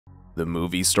The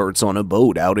movie starts on a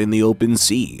boat out in the open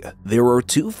sea. There are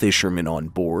two fishermen on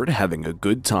board having a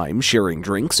good time sharing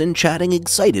drinks and chatting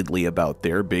excitedly about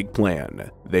their big plan.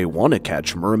 They want to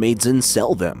catch mermaids and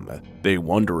sell them. They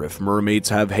wonder if mermaids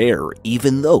have hair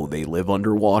even though they live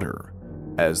underwater.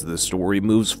 As the story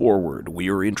moves forward, we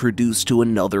are introduced to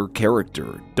another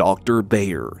character, Dr.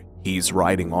 Bayer. He's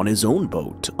riding on his own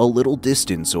boat, a little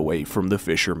distance away from the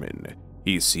fishermen.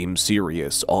 He seems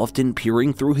serious, often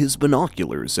peering through his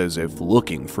binoculars as if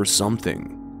looking for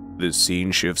something. The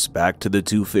scene shifts back to the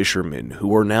two fishermen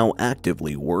who are now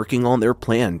actively working on their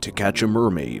plan to catch a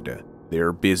mermaid.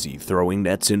 They're busy throwing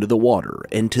nets into the water,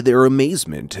 and to their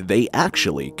amazement, they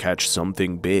actually catch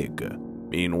something big.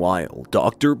 Meanwhile,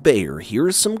 Dr. Bayer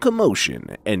hears some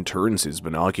commotion and turns his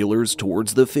binoculars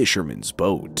towards the fishermen's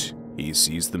boat. He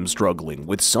sees them struggling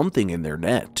with something in their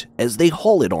net as they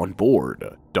haul it on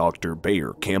board. Dr.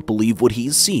 Bayer can't believe what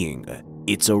he's seeing.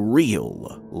 It's a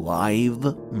real, live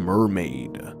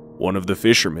mermaid. One of the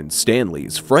fishermen, Stanley,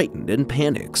 is frightened and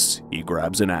panics. He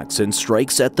grabs an axe and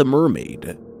strikes at the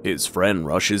mermaid. His friend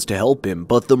rushes to help him,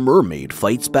 but the mermaid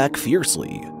fights back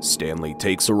fiercely. Stanley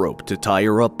takes a rope to tie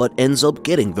her up, but ends up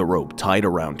getting the rope tied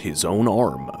around his own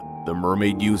arm. The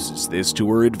mermaid uses this to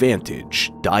her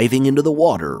advantage, diving into the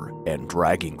water and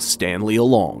dragging Stanley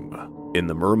along. In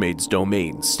the mermaid's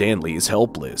domain, Stanley is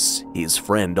helpless. His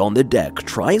friend on the deck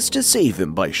tries to save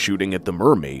him by shooting at the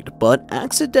mermaid, but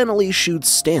accidentally shoots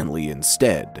Stanley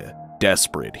instead.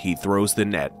 Desperate, he throws the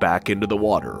net back into the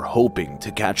water, hoping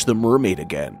to catch the mermaid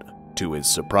again. To his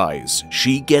surprise,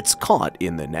 she gets caught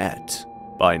in the net.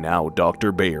 By now,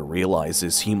 Dr. Bayer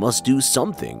realizes he must do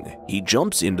something. He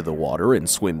jumps into the water and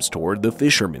swims toward the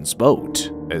fisherman's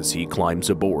boat. As he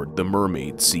climbs aboard, the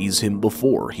mermaid sees him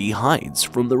before he hides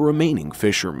from the remaining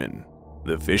fishermen.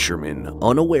 The fisherman,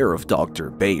 unaware of Dr.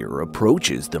 Bayer,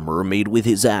 approaches the mermaid with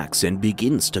his axe and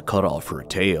begins to cut off her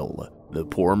tail. The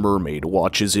poor mermaid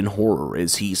watches in horror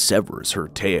as he severs her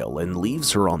tail and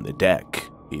leaves her on the deck.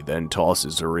 He then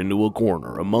tosses her into a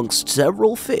corner amongst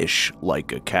several fish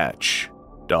like a catch.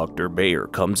 Dr. Bayer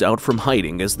comes out from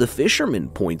hiding as the fisherman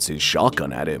points his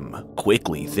shotgun at him.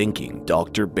 Quickly thinking,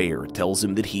 Dr. Bayer tells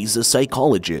him that he's a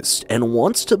psychologist and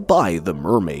wants to buy the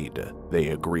mermaid. They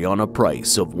agree on a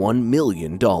price of $1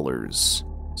 million.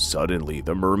 Suddenly,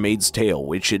 the mermaid's tail,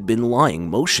 which had been lying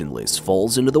motionless,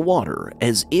 falls into the water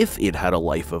as if it had a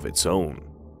life of its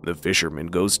own. The fisherman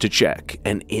goes to check,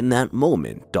 and in that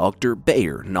moment, Dr.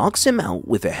 Bayer knocks him out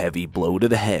with a heavy blow to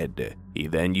the head. He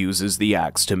then uses the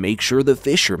axe to make sure the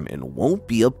fisherman won't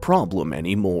be a problem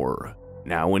anymore.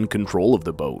 Now in control of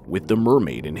the boat with the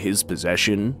mermaid in his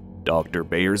possession, Dr.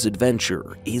 Bayer's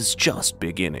adventure is just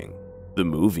beginning. The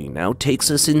movie now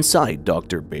takes us inside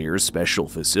Dr. Bayer's special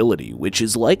facility, which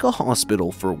is like a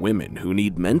hospital for women who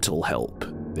need mental help.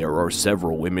 There are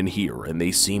several women here and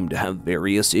they seem to have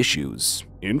various issues.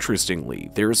 Interestingly,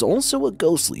 there's also a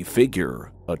ghostly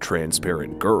figure, a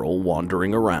transparent girl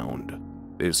wandering around.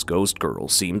 This ghost girl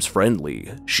seems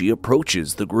friendly. She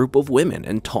approaches the group of women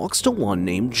and talks to one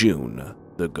named June.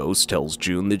 The ghost tells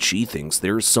June that she thinks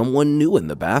there's someone new in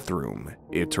the bathroom.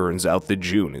 It turns out that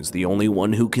June is the only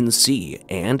one who can see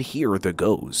and hear the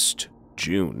ghost.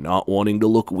 June, not wanting to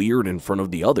look weird in front of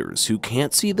the others who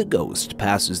can't see the ghost,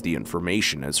 passes the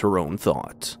information as her own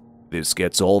thought. This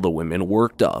gets all the women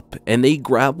worked up, and they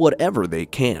grab whatever they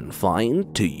can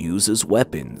find to use as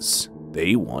weapons.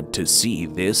 They want to see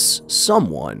this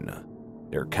someone.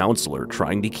 Their counselor,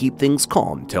 trying to keep things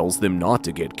calm, tells them not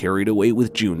to get carried away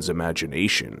with June's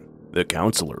imagination. The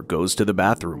counselor goes to the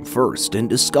bathroom first and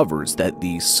discovers that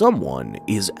the someone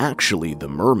is actually the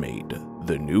mermaid,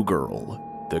 the new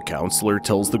girl. The counselor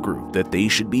tells the group that they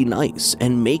should be nice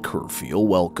and make her feel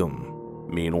welcome.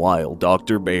 Meanwhile,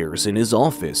 Dr. Bayer's in his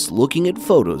office looking at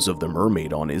photos of the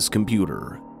mermaid on his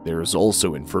computer. There's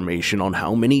also information on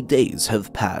how many days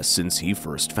have passed since he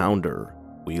first found her.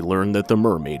 We learn that the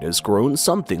mermaid has grown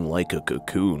something like a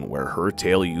cocoon where her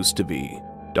tail used to be.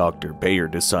 Dr. Bayer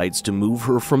decides to move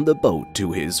her from the boat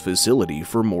to his facility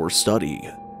for more study.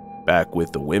 Back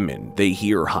with the women, they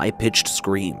hear high-pitched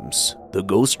screams. The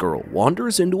ghost girl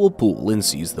wanders into a pool and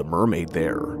sees the mermaid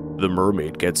there. The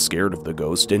mermaid gets scared of the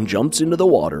ghost and jumps into the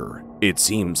water. It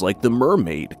seems like the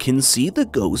mermaid can see the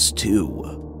ghost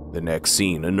too. The next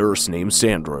scene, a nurse named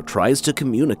Sandra tries to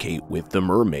communicate with the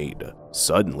mermaid.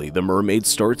 Suddenly, the mermaid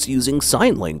starts using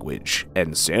sign language,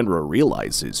 and Sandra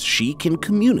realizes she can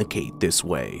communicate this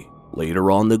way.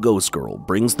 Later on, the ghost girl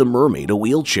brings the mermaid a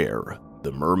wheelchair.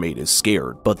 The mermaid is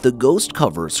scared, but the ghost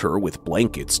covers her with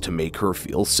blankets to make her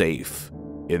feel safe.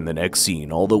 In the next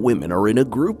scene, all the women are in a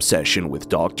group session with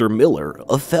Dr. Miller,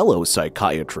 a fellow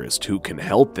psychiatrist who can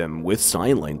help them with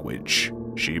sign language.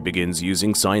 She begins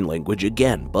using sign language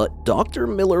again, but Dr.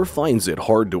 Miller finds it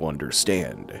hard to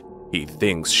understand. He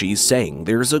thinks she's saying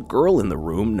there's a girl in the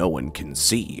room no one can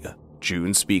see.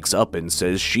 June speaks up and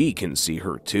says she can see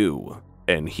her too.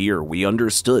 And here we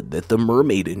understood that the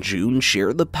mermaid and June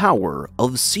share the power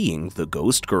of seeing the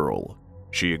ghost girl.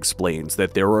 She explains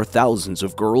that there are thousands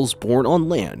of girls born on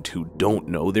land who don't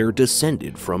know they're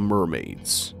descended from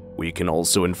mermaids. We can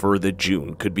also infer that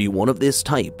June could be one of this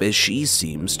type, as she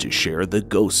seems to share the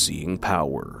ghost-seeing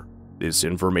power. This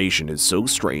information is so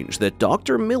strange that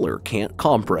Dr. Miller can't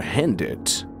comprehend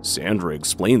it. Sandra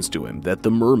explains to him that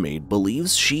the mermaid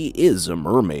believes she is a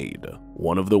mermaid.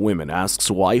 One of the women asks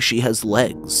why she has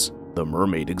legs. The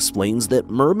mermaid explains that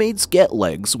mermaids get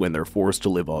legs when they're forced to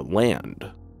live on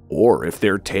land, or if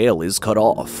their tail is cut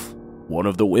off. One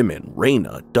of the women,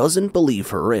 Raina, doesn't believe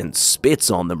her and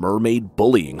spits on the mermaid,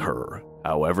 bullying her.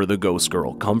 However, the ghost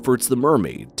girl comforts the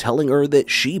mermaid, telling her that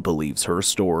she believes her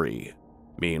story.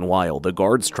 Meanwhile, the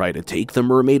guards try to take the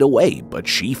mermaid away, but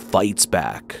she fights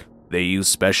back. They use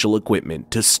special equipment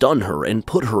to stun her and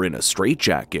put her in a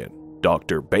straitjacket.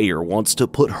 Dr. Bayer wants to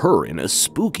put her in a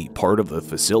spooky part of the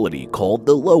facility called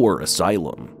the Lower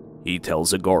Asylum. He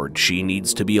tells a guard she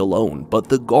needs to be alone, but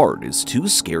the guard is too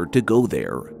scared to go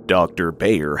there. Dr.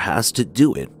 Bayer has to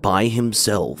do it by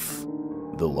himself.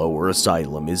 The Lower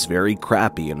Asylum is very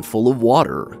crappy and full of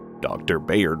water. Dr.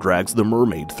 Bayer drags the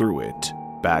mermaid through it.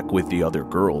 Back with the other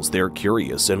girls, they're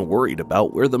curious and worried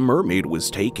about where the mermaid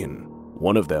was taken.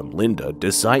 One of them, Linda,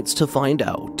 decides to find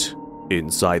out.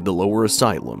 Inside the Lower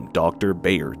Asylum, Dr.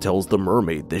 Bayer tells the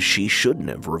mermaid that she shouldn't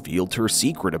have revealed her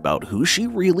secret about who she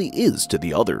really is to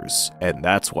the others, and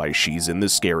that's why she's in the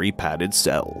scary padded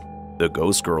cell. The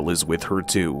ghost girl is with her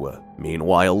too.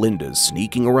 Meanwhile, Linda's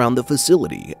sneaking around the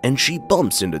facility, and she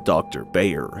bumps into Dr.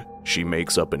 Bayer. She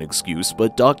makes up an excuse,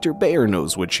 but Dr. Bayer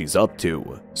knows what she's up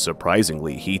to.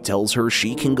 Surprisingly, he tells her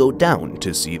she can go down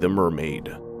to see the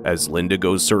mermaid. As Linda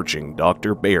goes searching,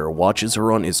 Dr. Bayer watches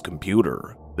her on his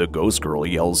computer. The ghost girl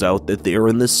yells out that they're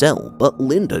in the cell, but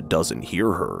Linda doesn't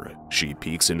hear her. She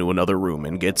peeks into another room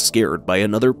and gets scared by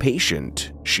another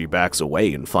patient. She backs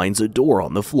away and finds a door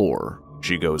on the floor.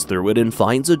 She goes through it and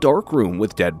finds a dark room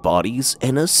with dead bodies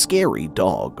and a scary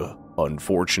dog.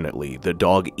 Unfortunately, the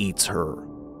dog eats her.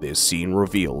 This scene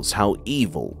reveals how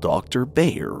evil Dr.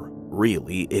 Bayer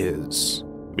really is.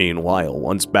 Meanwhile,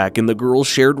 once back in the girls'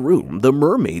 shared room, the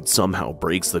mermaid somehow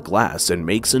breaks the glass and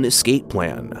makes an escape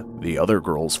plan. The other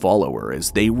girls follow her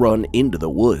as they run into the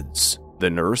woods. The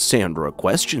nurse, Sandra,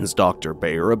 questions Dr.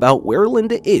 Bayer about where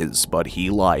Linda is, but he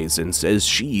lies and says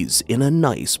she's in a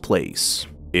nice place.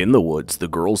 In the woods, the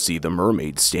girls see the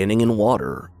mermaid standing in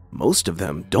water. Most of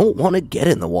them don't want to get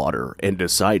in the water and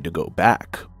decide to go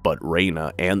back, but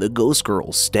Raina and the ghost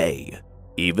girl stay.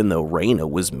 Even though Raina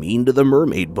was mean to the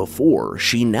mermaid before,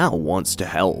 she now wants to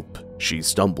help. She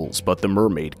stumbles, but the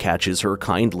mermaid catches her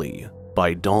kindly.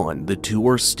 By dawn, the two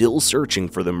are still searching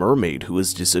for the mermaid who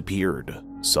has disappeared.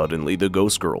 Suddenly, the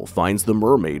ghost girl finds the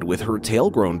mermaid with her tail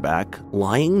grown back,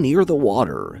 lying near the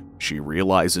water. She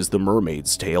realizes the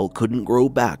mermaid's tail couldn't grow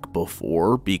back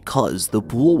before because the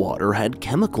pool water had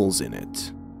chemicals in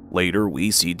it. Later, we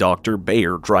see Dr.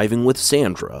 Bayer driving with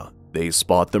Sandra. They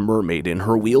spot the mermaid in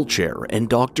her wheelchair, and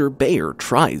Dr. Bayer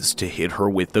tries to hit her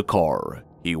with the car.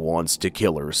 He wants to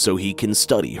kill her so he can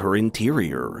study her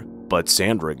interior. But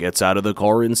Sandra gets out of the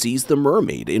car and sees the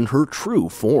mermaid in her true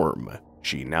form.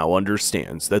 She now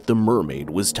understands that the mermaid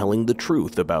was telling the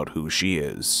truth about who she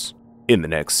is. In the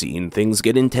next scene, things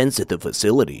get intense at the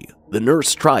facility. The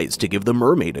nurse tries to give the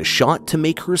mermaid a shot to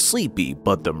make her sleepy,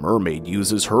 but the mermaid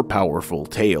uses her powerful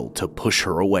tail to push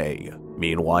her away.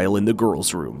 Meanwhile, in the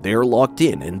girls' room, they are locked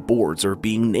in and boards are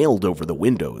being nailed over the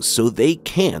windows so they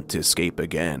can't escape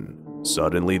again.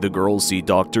 Suddenly, the girls see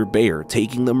Dr. Bayer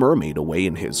taking the mermaid away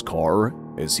in his car.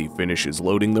 As he finishes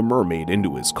loading the mermaid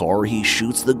into his car, he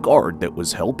shoots the guard that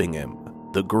was helping him.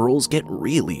 The girls get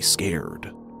really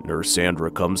scared. Nurse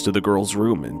Sandra comes to the girls'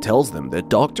 room and tells them that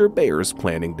Dr. Bayer's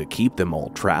planning to keep them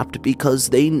all trapped because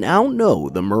they now know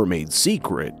the mermaid's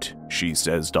secret. She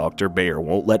says Dr. Bayer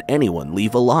won't let anyone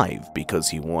leave alive because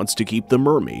he wants to keep the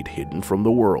mermaid hidden from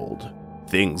the world.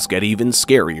 Things get even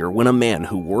scarier when a man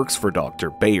who works for Dr.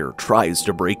 Bayer tries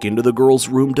to break into the girls'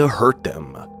 room to hurt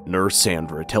them. Nurse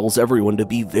Sandra tells everyone to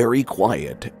be very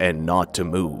quiet and not to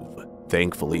move.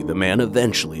 Thankfully, the man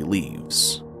eventually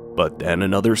leaves. But then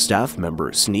another staff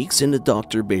member sneaks into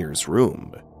Dr. Bayer's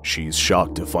room. She's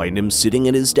shocked to find him sitting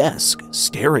at his desk,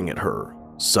 staring at her.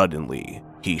 Suddenly,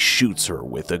 he shoots her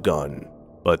with a gun.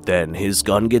 But then his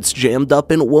gun gets jammed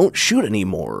up and won't shoot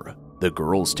anymore. The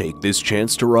girls take this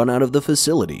chance to run out of the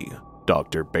facility.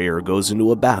 Dr. Bear goes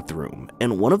into a bathroom,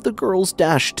 and one of the girls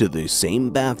dash to the same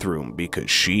bathroom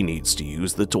because she needs to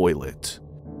use the toilet.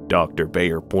 Dr.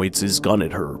 Bear points his gun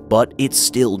at her, but it's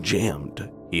still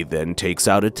jammed. He then takes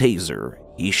out a taser.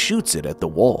 He shoots it at the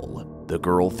wall. The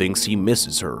girl thinks he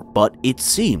misses her, but it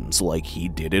seems like he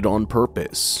did it on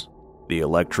purpose. The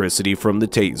electricity from the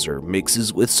taser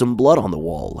mixes with some blood on the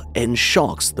wall and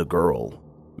shocks the girl.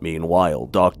 Meanwhile,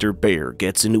 Dr. Bear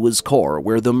gets into his car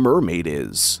where the mermaid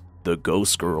is. The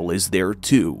ghost girl is there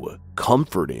too,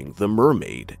 comforting the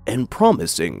mermaid and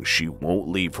promising she won't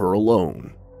leave her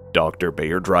alone. Dr.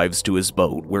 Bear drives to his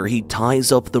boat where he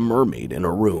ties up the mermaid in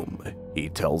a room. He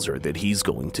tells her that he's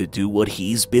going to do what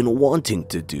he's been wanting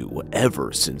to do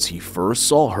ever since he first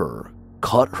saw her: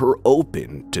 cut her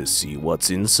open to see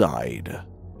what's inside.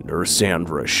 Nurse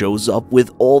Sandra shows up with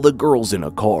all the girls in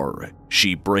a car.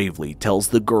 She bravely tells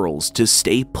the girls to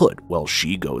stay put while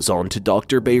she goes on to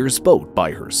Dr. Bear's boat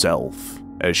by herself.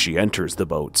 As she enters the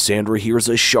boat, Sandra hears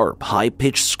a sharp,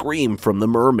 high-pitched scream from the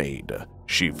mermaid.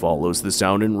 She follows the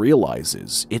sound and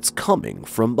realizes it's coming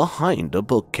from behind a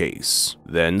bookcase.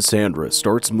 Then Sandra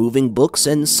starts moving books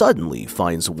and suddenly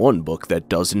finds one book that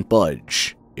doesn't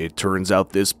budge. It turns out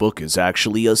this book is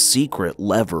actually a secret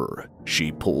lever.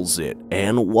 She pulls it,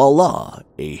 and voila!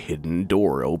 A hidden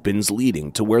door opens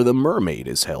leading to where the mermaid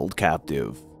is held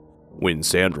captive. When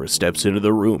Sandra steps into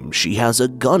the room, she has a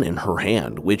gun in her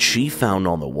hand, which she found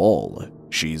on the wall.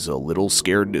 She's a little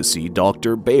scared to see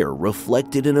Dr. Bear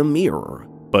reflected in a mirror,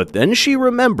 but then she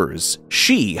remembers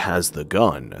she has the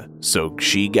gun, so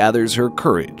she gathers her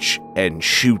courage and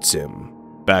shoots him.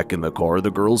 Back in the car,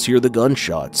 the girls hear the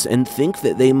gunshots and think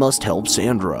that they must help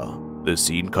Sandra. The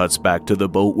scene cuts back to the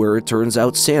boat where it turns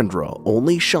out Sandra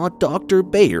only shot Dr.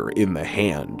 Bear in the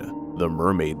hand. The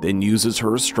mermaid then uses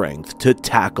her strength to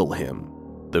tackle him.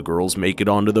 The girls make it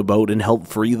onto the boat and help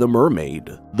free the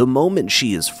mermaid. The moment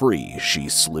she is free, she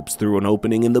slips through an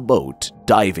opening in the boat,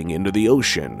 diving into the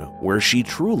ocean, where she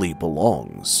truly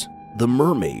belongs. The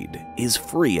mermaid is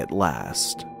free at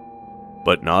last.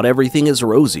 But not everything is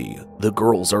rosy. The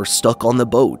girls are stuck on the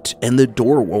boat, and the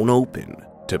door won't open.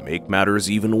 To make matters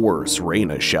even worse,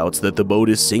 Raina shouts that the boat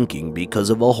is sinking because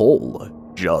of a hole.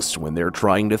 Just when they're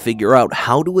trying to figure out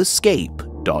how to escape,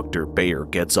 Dr. Bear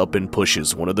gets up and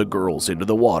pushes one of the girls into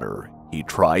the water. He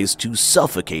tries to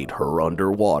suffocate her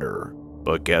underwater.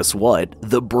 But guess what?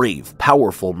 The brave,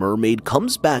 powerful mermaid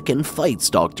comes back and fights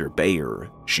Dr. Bear.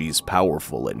 She's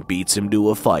powerful and beats him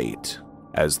to a fight.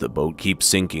 As the boat keeps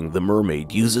sinking, the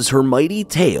mermaid uses her mighty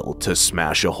tail to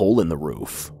smash a hole in the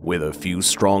roof. With a few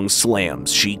strong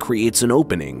slams, she creates an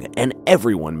opening, and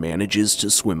everyone manages to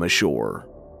swim ashore.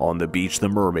 On the beach, the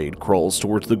mermaid crawls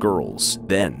towards the girls.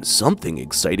 Then, something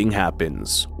exciting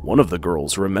happens. One of the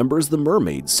girls remembers the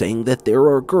mermaid saying that there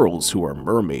are girls who are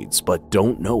mermaids but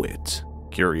don't know it.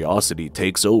 Curiosity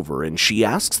takes over, and she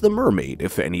asks the mermaid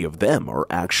if any of them are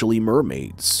actually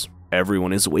mermaids.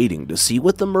 Everyone is waiting to see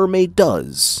what the mermaid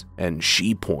does, and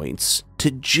she points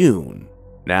to June.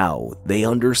 Now, they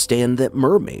understand that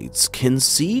mermaids can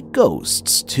see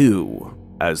ghosts too.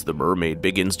 As the mermaid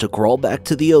begins to crawl back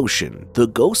to the ocean, the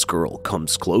ghost girl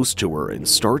comes close to her and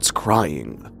starts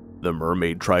crying. The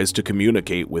mermaid tries to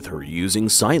communicate with her using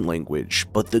sign language,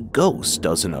 but the ghost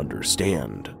doesn't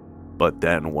understand. But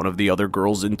then one of the other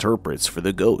girls interprets for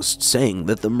the ghost, saying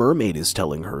that the mermaid is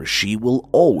telling her she will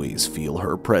always feel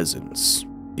her presence.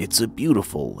 It's a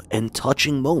beautiful and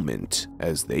touching moment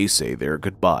as they say their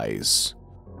goodbyes.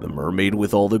 The mermaid,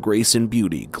 with all the grace and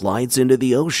beauty, glides into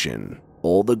the ocean.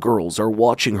 All the girls are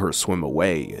watching her swim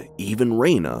away. Even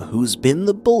Raina, who's been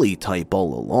the bully type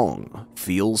all along,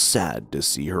 feels sad to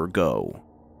see her go.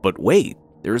 But wait,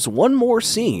 there's one more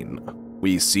scene.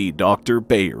 We see Dr.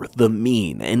 Bear, the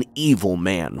mean and evil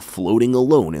man, floating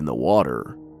alone in the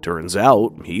water. Turns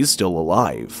out he's still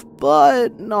alive,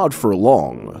 but not for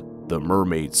long. The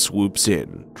mermaid swoops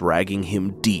in, dragging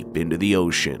him deep into the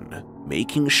ocean,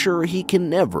 making sure he can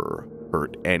never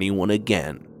hurt anyone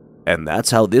again. And that's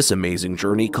how this amazing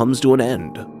journey comes to an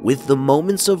end. With the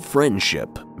moments of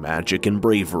friendship, magic, and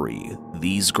bravery,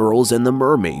 these girls and the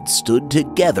mermaid stood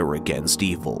together against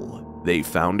evil. They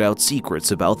found out secrets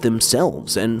about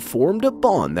themselves and formed a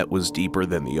bond that was deeper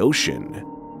than the ocean.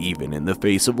 Even in the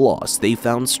face of loss, they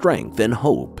found strength and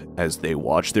hope as they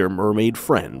watched their mermaid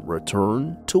friend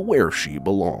return to where she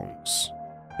belongs.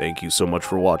 Thank you so much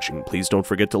for watching. Please don't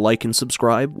forget to like and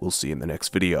subscribe. We'll see you in the next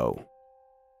video.